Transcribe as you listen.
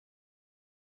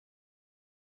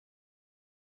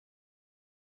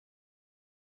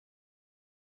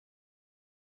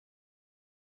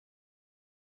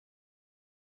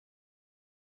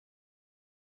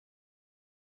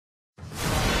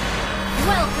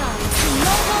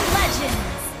Mobile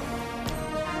Legends!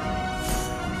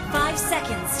 5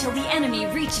 seconds till the enemy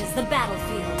reaches the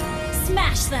battlefield.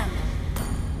 Smash them!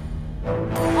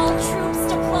 All troops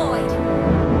deployed!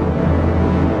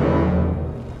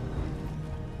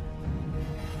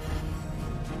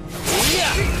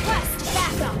 Request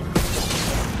backup!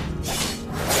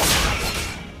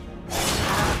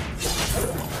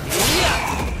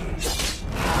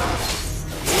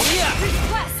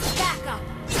 Request backup!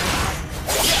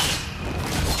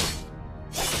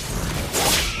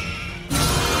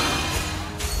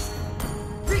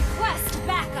 Request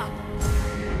backup!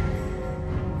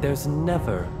 There's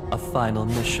never a final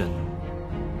mission.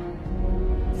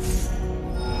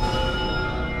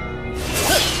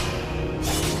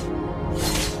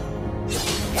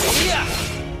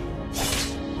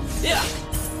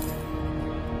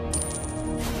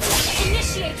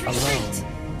 Initiate retreat! Alone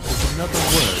is another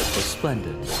word for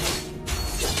splendid.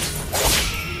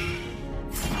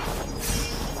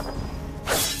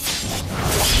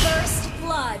 First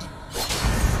blood!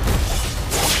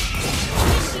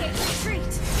 Initiate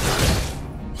retreat!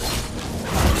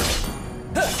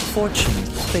 Fortune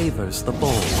favors the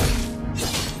bold.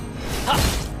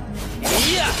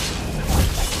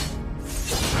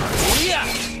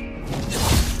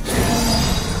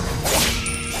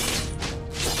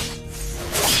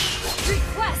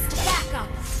 Request backup!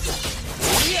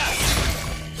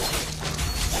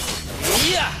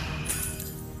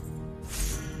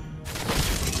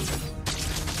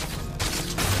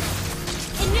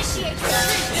 Initiate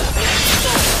retreat!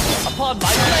 Upon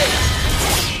my blade!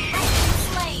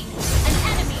 Slain! An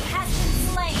enemy has been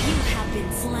slain! You have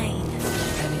been slain!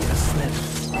 Penny a slip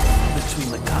between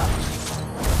the cup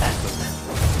and the lip.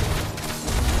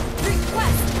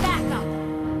 Request backup!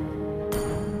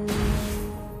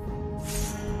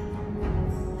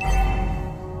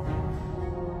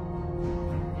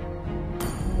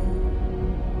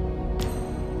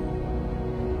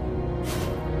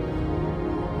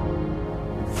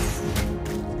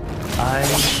 I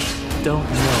don't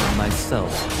know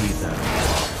myself either.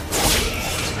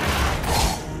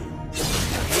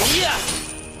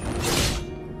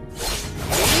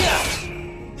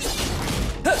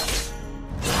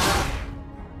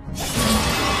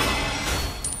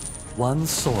 One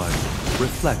sword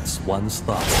reflects one's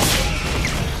thought.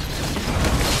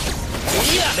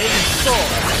 Main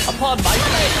sword upon my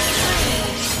blade!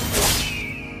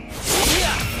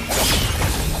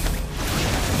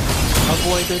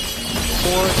 Avoided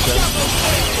or just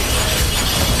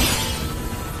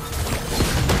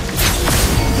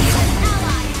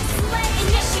Ally has slain!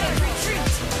 Initiate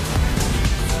retreat!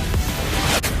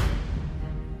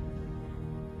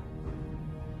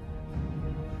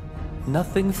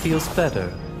 nothing feels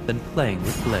better than playing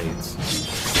with blades.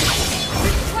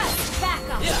 Request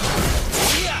backup!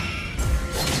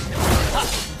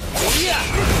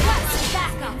 Request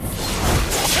backup!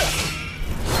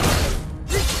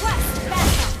 Request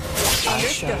backup! I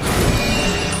shall get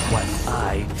what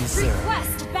I deserve.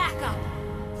 Request backup!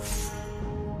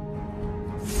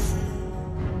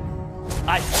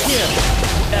 I kill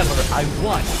whoever I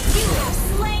want. You have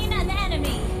slain an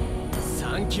enemy!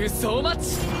 Thank you so much,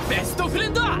 best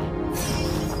friend!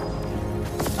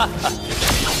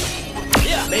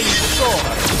 Main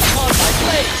sword upon my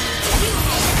blade. You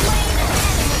have slain an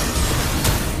enemy!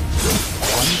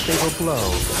 One fatal blow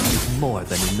is more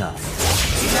than enough.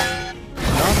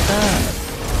 Not bad.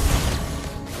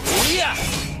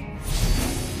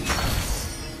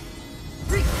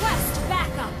 Request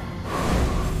backup!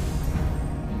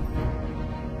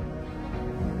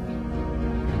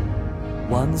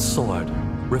 One sword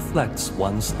reflects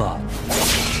one's thought.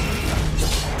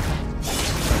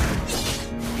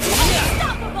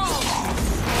 Unstoppable!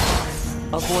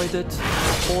 Avoid it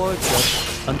or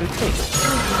just undertake it.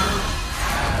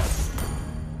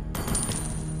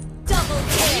 Double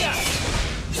kill!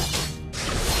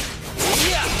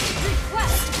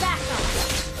 Request backup!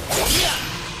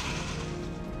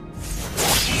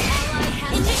 Ally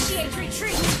has initiate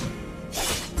retreat!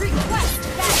 Request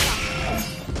backup!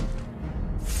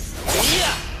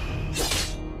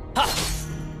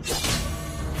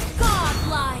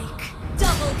 Godlike!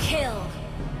 Double kill!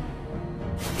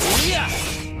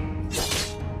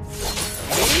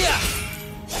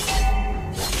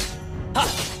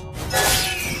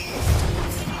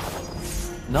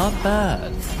 Not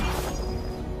bad.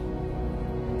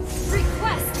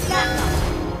 Request backup!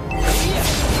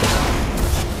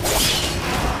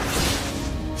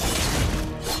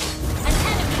 An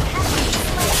enemy has been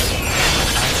slain!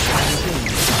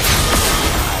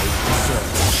 I deserve.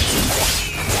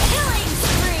 Killing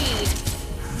spree!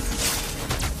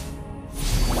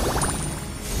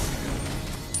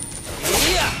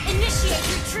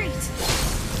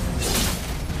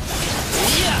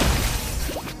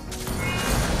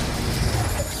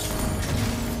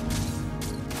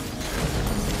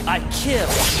 him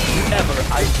whoever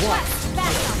I want. Request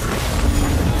backup.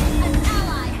 An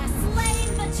ally has slain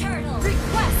the turtle.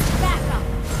 Request backup.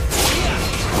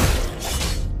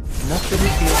 Nothing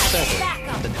feels better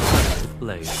than hunting with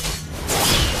blades.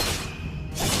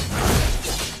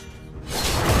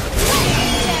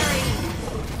 Legendary.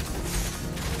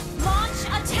 Launch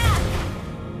attack.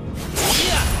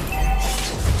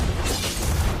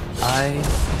 I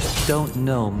don't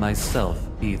know myself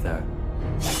either.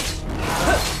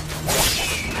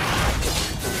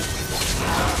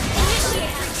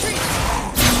 Initiate retreat.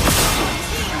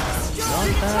 Not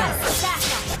bad. Request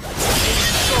backup.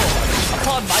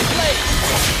 Upon my blade!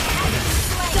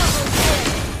 Double kill.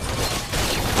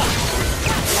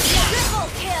 Triple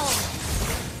kill.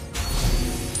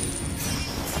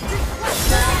 Request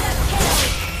mega kill.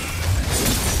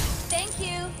 Thank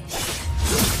you.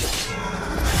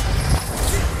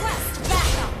 Request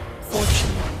backup.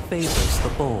 Fortune favors the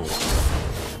bold.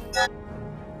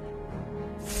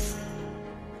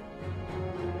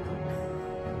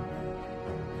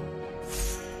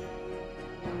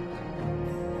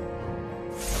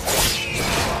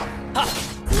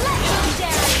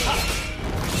 Legendary.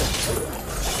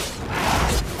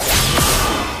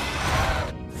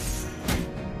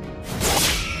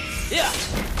 Yeah!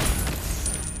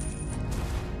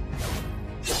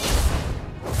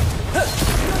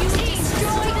 You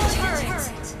destroy the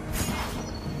turret.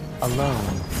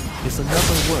 Alone is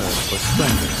another word for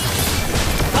splendor.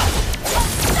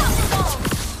 Unstoppable.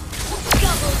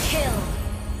 Double kill.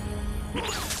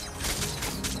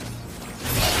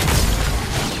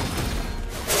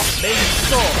 Main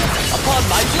sword! Upon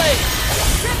my blade!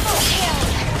 Triple kill.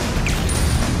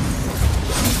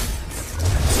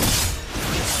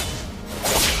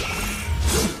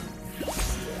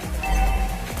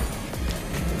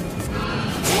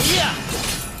 Yeah!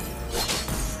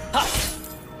 Ha!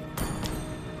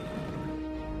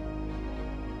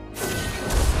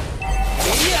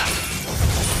 Yeah!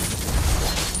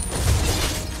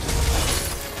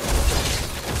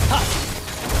 Ha!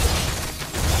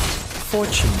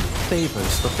 Fortune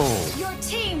favors the bold. Your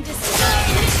team destroyed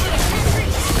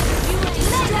retreat. You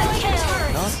mega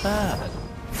kill. Not bad.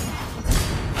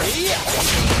 Yeah!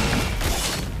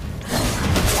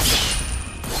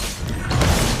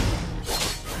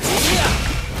 Yeah!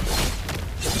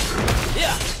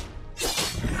 Yeah!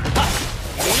 Ha!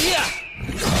 Yeah!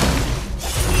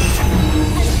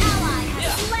 An ally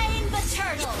has slain the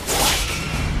turtle.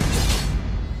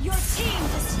 Your team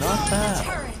destroyed Not the bad.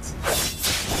 turret.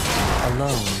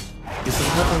 Alone is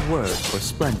another word for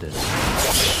splendid.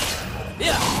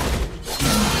 Yeah!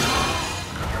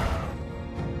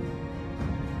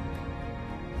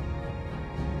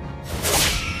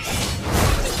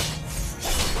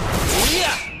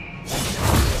 Yeah!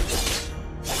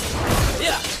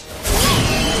 Yeah!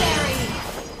 Legendary.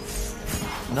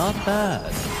 Not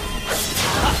bad.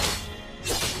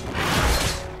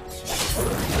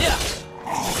 Yeah!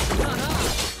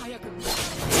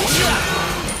 Yeah!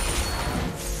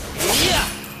 Yeah!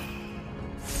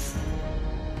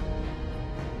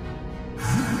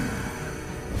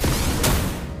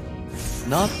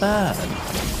 Not bad.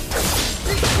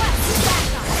 Request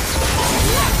backup.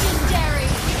 Legendary.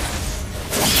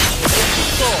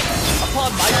 Sword!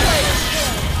 Upon my blade!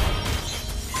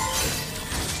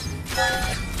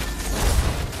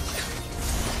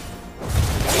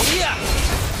 Yeah!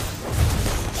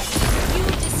 You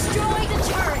destroyed the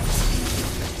turret.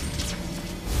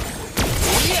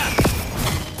 Yeah!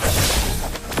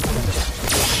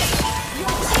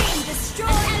 Your team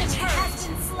destroyed the turret. Has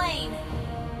been slain.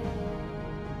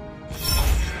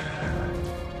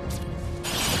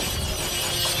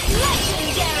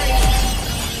 Legendary.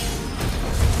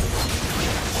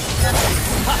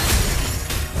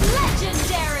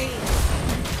 Legendary.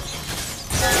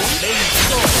 Main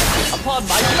sword! Upon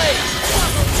my blade!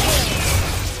 Double kill.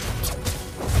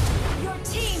 Your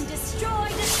team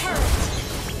destroyed the turret.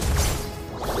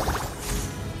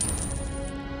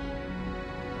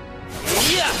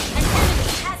 Yeah! An enemy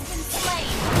has been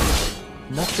slain.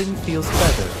 Nothing feels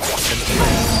better than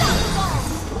Unstoppable.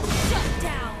 Shut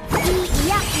down.